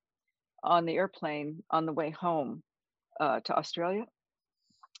on the airplane on the way home to Australia.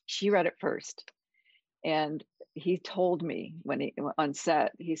 She read it first. And he told me when on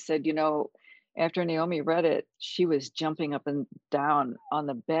set, he said, you know, after Naomi read it, she was jumping up and down on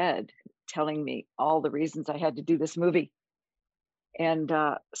the bed, telling me all the reasons I had to do this movie. And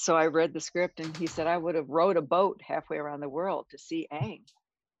so I read the script, and he said, I would have rowed a boat halfway around the world to see Aang,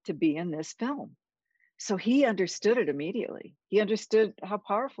 to be in this film. So he understood it immediately. He understood how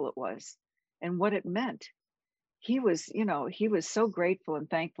powerful it was and what it meant. He was, you know, he was so grateful and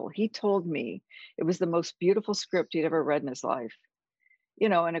thankful. He told me it was the most beautiful script he'd ever read in his life. You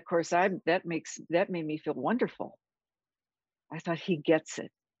know, and of course, that made me feel wonderful. I thought, he gets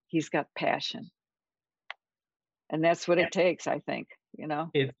it. He's got passion. And that's what it takes, I think, you know.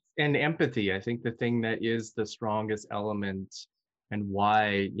 It's an empathy. I think the thing that is the strongest element, and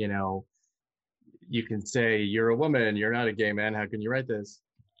why, you know, you can say, you're a woman, you're not a gay man, how can you write this?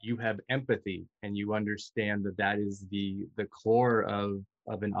 You have empathy, and you understand that that is the core of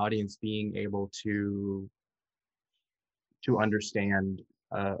an audience being able to understand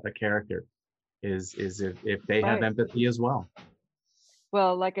a character is if they have empathy as well.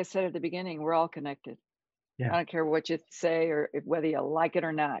 Well, like I said at the beginning, we're all connected. Yeah. I don't care what you say, or whether you like it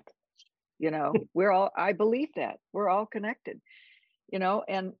or not. You know, I believe that we're all connected, you know,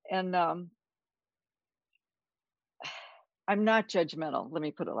 and I'm not judgmental. Let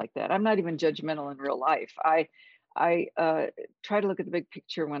me put it like that. I'm not even judgmental in real life. I try to look at the big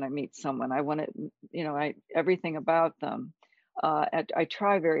picture when I meet someone. I want to, you know, everything about them. I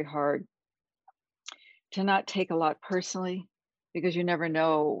try very hard to not take a lot personally, because you never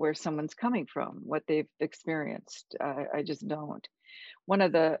know where someone's coming from, what they've experienced. I just don't. One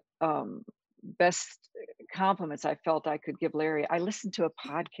of the best compliments I felt I could give Larry, I listened to a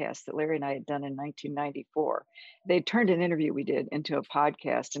podcast that Larry and I had done in 1994. They turned an interview we did into a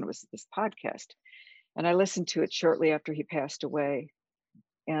podcast, and it was this podcast. And I listened to it shortly after he passed away.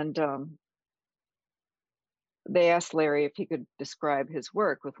 And they asked Larry if he could describe his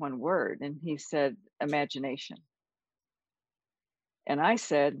work with one word, and he said, imagination. And I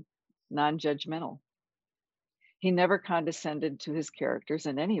said, non-judgmental. He never condescended to his characters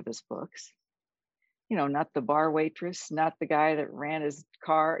in any of his books. You know, not the bar waitress, not the guy that ran his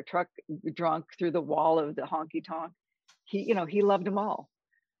truck drunk through the wall of the honky tonk. He loved them all.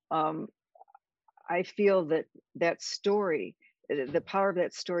 I feel that story, the power of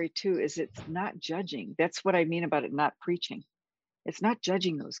that story too, is it's not judging. That's what I mean about it not preaching. It's not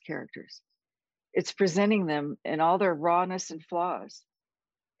judging those characters. It's presenting them in all their rawness and flaws.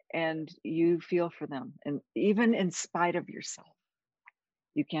 And you feel for them. And even in spite of yourself,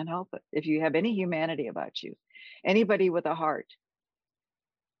 you can't help it. If you have any humanity about you, anybody with a heart.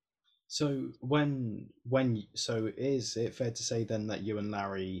 So so is it fair to say then that you and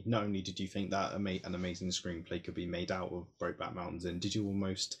Larry, not only did you think that an amazing screenplay could be made out of Brokeback Mountain, and did you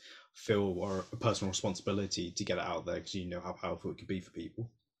almost feel a personal responsibility to get it out there because you know how powerful it could be for people?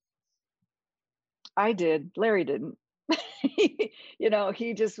 I did. Larry didn't. You know,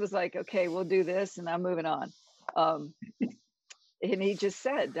 he just was like, okay, we'll do this, and I'm moving on. And he just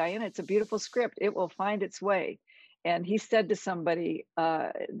said, Diana, it's a beautiful script. It will find its way. And he said to somebody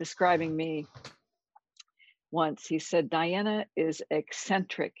describing me once, he said, Diana is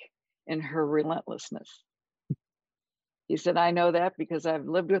eccentric in her relentlessness. He said, I know that because I've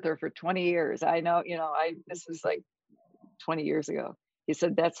lived with her for 20 years. I know, this was like 20 years ago. He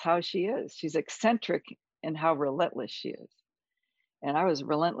said, that's how she is. She's eccentric in how relentless she is. And I was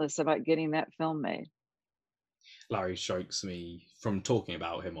relentless about getting that film made. Larry strikes me, from talking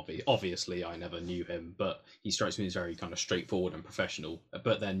about him, obviously I never knew him, but he strikes me as very kind of straightforward and professional.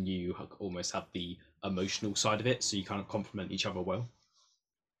 But then you almost have the emotional side of it, so you kind of complement each other well.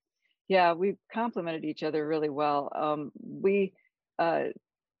 Yeah, we complemented each other really well.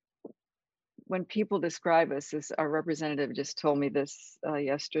 When people describe us, as our representative just told me this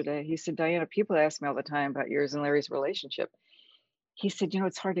yesterday, he said, Diana, people ask me all the time about yours and Larry's relationship. He said,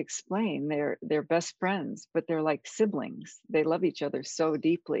 it's hard to explain. They're best friends, but they're like siblings. They love each other so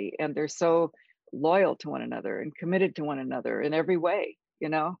deeply, and they're so loyal to one another and committed to one another in every way.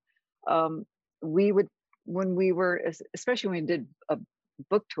 We would, when we were, especially when we did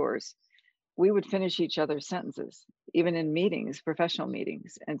book tours, we would finish each other's sentences, even in meetings, professional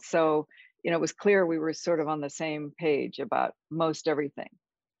meetings. And so, it was clear we were sort of on the same page about most everything.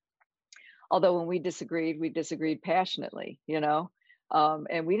 Although when we disagreed passionately,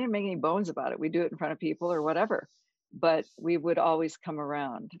 and we didn't make any bones about it. We do it in front of people or whatever, but we would always come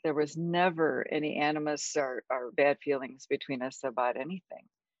around. There was never any animus or bad feelings between us about anything,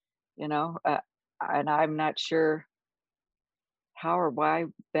 and I'm not sure how or why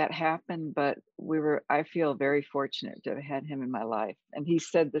that happened, but I feel very fortunate to have had him in my life. And he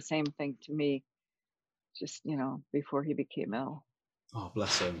said the same thing to me just, before he became ill. Oh,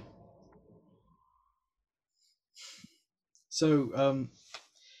 bless him. So,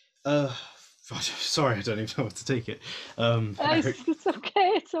 sorry, I don't even know what to take it. Eric, it's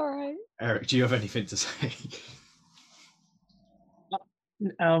okay, it's all right. Eric, do you have anything to say?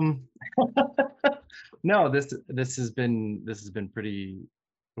 No, this has been pretty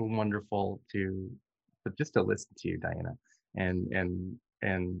wonderful to listen to you, Diana,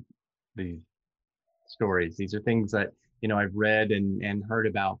 and these stories. These are things that I've read and heard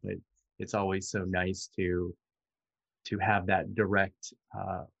about, but it's always so nice to have that direct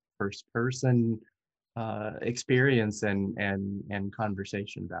first person experience and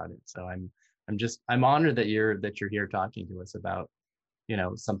conversation about it. So I'm honored that you're here talking to us about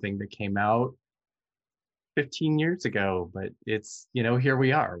something that came out 15 years ago, but it's here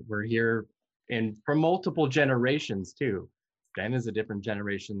we're here, and from multiple generations too. Ben is a different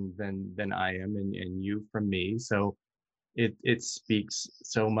generation than I am, and you from me, so it speaks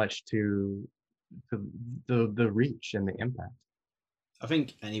so much to the reach and the impact. I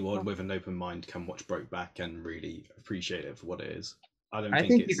think anyone with an open mind can watch Brokeback and really appreciate it for what it is. I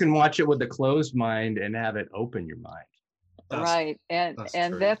think you can watch it with a closed mind and have it open your mind. Right, and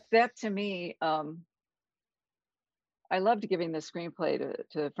true. that to me, I loved giving the screenplay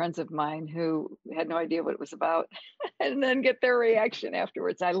to friends of mine who had no idea what it was about, and then get their reaction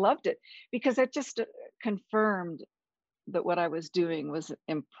afterwards. I loved it because it just confirmed that what I was doing was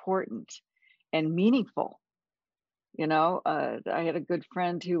important and meaningful. I had a good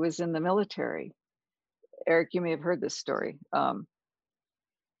friend who was in the military. Eric, you may have heard this story.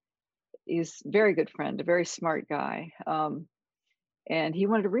 He's a very good friend, a very smart guy. And he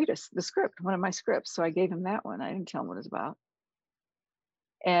wanted to read us the script, one of my scripts. So I gave him that one. I didn't tell him what it was about.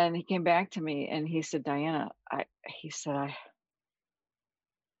 And he came back to me and he said, Diana, he said,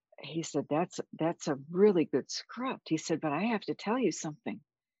 that's a really good script. He said, but I have to tell you something.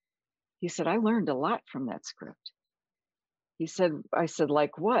 He said, I learned a lot from that script. He said, I said,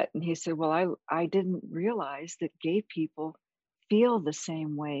 like what? And he said, well, I didn't realize that gay people feel the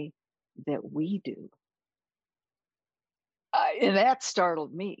same way that we do. And that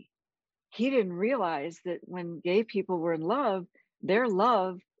startled me. He didn't realize that when gay people were in love, their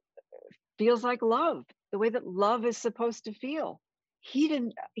love feels like love, the way that love is supposed to feel.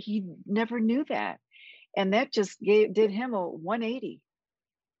 He never knew that. And that just did him a 180.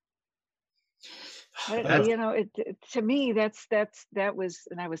 To me, that was,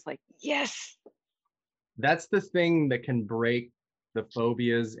 and I was like, yes. That's the thing that can break the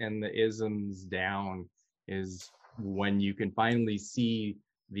phobias and the isms down, is when you can finally see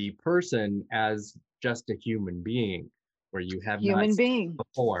the person as just a human being, where you have not seen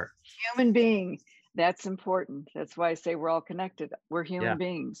before. Human being. That's important. That's why I say we're all connected. We're human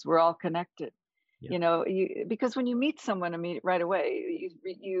beings. We're all connected. Yeah. Because when you meet someone, right away,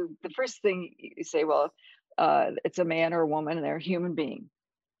 you the first thing you say, well, it's a man or a woman, and they're a human being.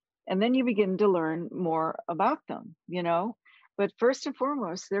 And then you begin to learn more about them, But first and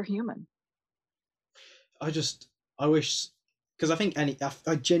foremost, they're human. I wish, because I think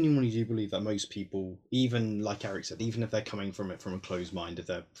I genuinely do believe that most people, even like Eric said, even if they're coming from it from a closed mind, if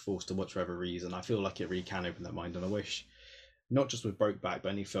they're forced to watch for whatever reason, I feel like it really can open their mind. And I wish not just with Brokeback, but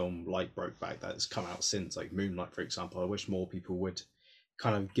any film like Brokeback that's come out since, like Moonlight, for example. I wish more people would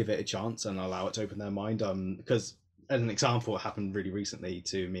kind of give it a chance and allow it to open their mind. Because as an example, it happened really recently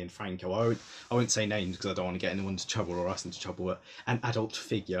to me and Franco. I won't say names because I don't want to get anyone into trouble or us into trouble. But an adult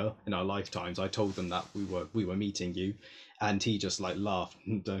figure in our lifetimes, I told them that we were meeting you, and he just like laughed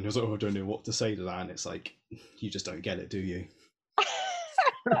and he was like, "Oh, I don't know what to say to that." And it's like, you just don't get it, do you?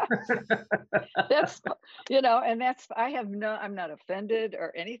 That's, and that's, I'm not offended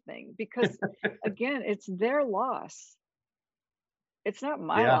or anything, because again, it's their loss. It's not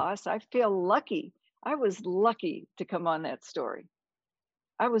my loss. I feel lucky. I was lucky to come on that story.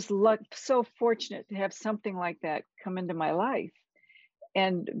 I was so fortunate to have something like that come into my life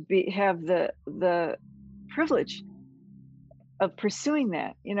and have the privilege of pursuing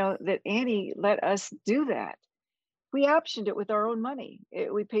that, that Annie let us do that. We optioned it with our own money.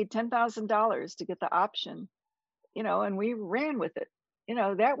 We paid $10,000 to get the option, and we ran with it.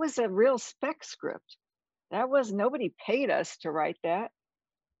 That was a real spec script. Nobody paid us to write that.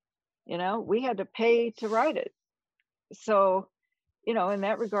 We had to pay to write it. So, in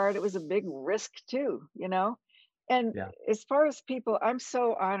that regard, it was a big risk too, And as far as people, I'm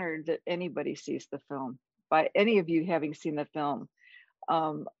so honored that anybody sees the film. By any of you having seen the film,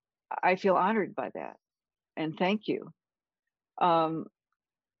 I feel honored by that. And thank you. I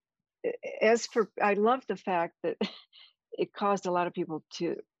love the fact that it caused a lot of people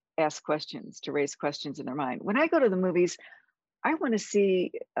to ask questions, to raise questions in their mind. When I go to the movies, I want to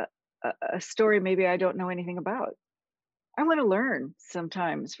see a story maybe I don't know anything about. I want to learn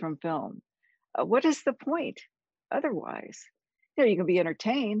sometimes from film. What is the point otherwise? You can be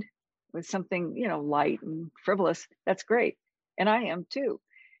entertained with something, light and frivolous. That's great. And I am too.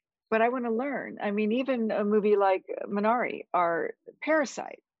 But I want to learn. I mean, even a movie like Minari or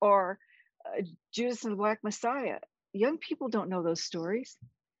Parasite or Judas and the Black Messiah, young people don't know those stories.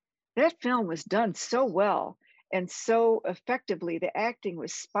 That film was done so well and so effectively. The acting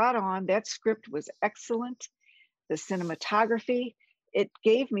was spot on. That script was excellent. The cinematography, it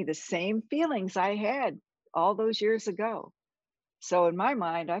gave me the same feelings I had all those years ago. So in my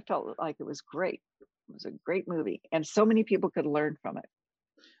mind, I felt like it was great. It was a great movie, and so many people could learn from it.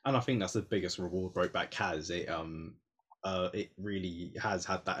 And I think that's the biggest reward Brokeback has. It really has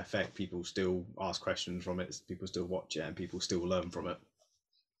had that effect. People still ask questions from it. People still watch it, and people still learn from it.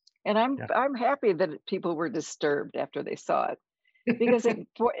 And I'm happy that people were disturbed after they saw it, because it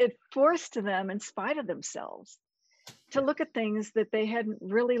forced them, in spite of themselves, to look at things that they hadn't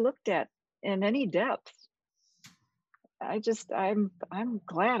really looked at in any depth. I'm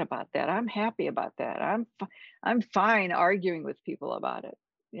glad about that. I'm happy about that. I'm fine arguing with people about it.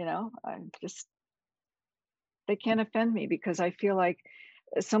 They can't offend me, because I feel like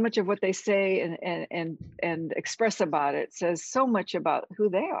so much of what they say and express about it says so much about who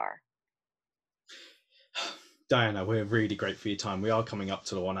they are. Diana, we're really grateful for your time. We are coming up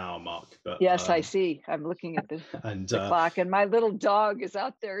to the 1 hour mark, but yes, I see. I'm looking at the clock, and my little dog is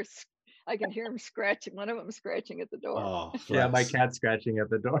out there. I can hear him scratching. One of them scratching at the door. Oh, yeah, my cat's scratching at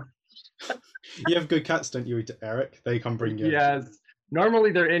the door. You have good cats, don't you, Eric? They come bring you. Yes.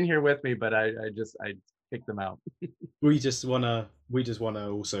 Normally they're in here with me, but I kick them out. We just wanna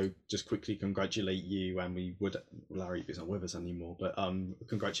also just quickly congratulate you, and Larry is not with us anymore, but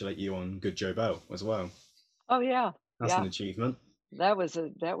congratulate you on Good Joe Bell as well. Oh yeah, that's an achievement. That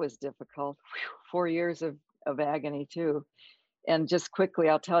was difficult. 4 years of agony too. And just quickly,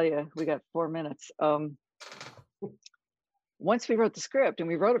 I'll tell you, we got 4 minutes. Once we wrote the script, and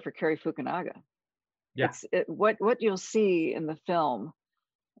we wrote it for Cary Fukunaga. Yeah. What you'll see in the film,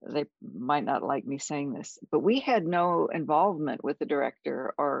 they might not like me saying this, but we had no involvement with the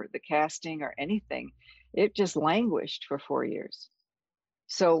director or the casting or anything. It just languished for 4 years.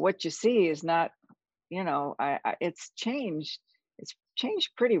 So what you see is not, it's changed. It's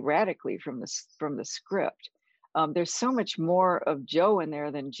changed pretty radically from the script. There's so much more of Joe in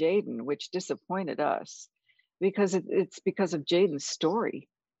there than Jaden, which disappointed us, because it's because of Jaden's story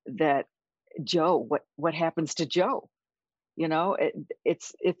that Joe, what happens to Joe?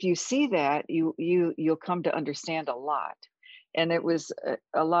 It's if you see that, you'll come to understand a lot. And it was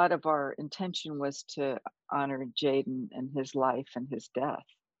a lot of our intention was to honor Jaden and his life and his death,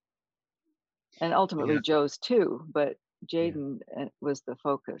 and ultimately Joe's too, but Jaden was the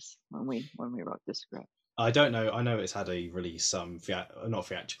focus when we wrote the script. I don't know. I know it's had a release, not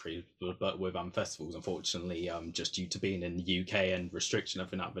theatrically, but with festivals. Unfortunately, just due to being in the UK and restriction,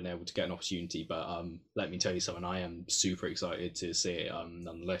 I've not been able to get an opportunity. But let me tell you something. I am super excited to see it.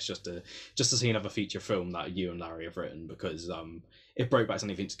 Nonetheless, just to see another feature film that you and Larry have written, because if Brokeback's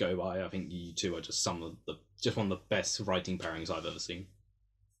anything to go by, I think you two are just one of the best writing pairings I've ever seen.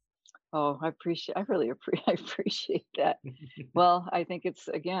 Oh, I really appreciate that. Well, I think it's,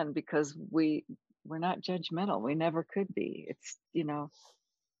 again, because we're not judgmental. We never could be. It's,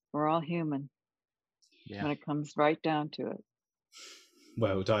 we're all human when it comes right down to it.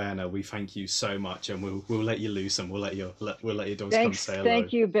 Well, Diana, we thank you so much, and we'll let you loose, and we'll let your dogs come say hello.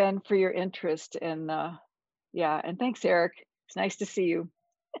 Thank you, Ben, for your interest, and and thanks, Erik. It's nice to see you.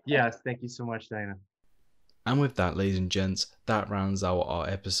 Yes, thank you so much, Diana. And with that, ladies and gents, that rounds out our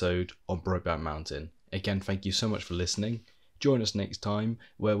episode on Brokeback Mountain. Again, thank you so much for listening. Join us next time,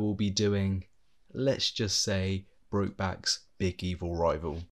 where we'll be doing, let's just say, Brokeback's big evil rival.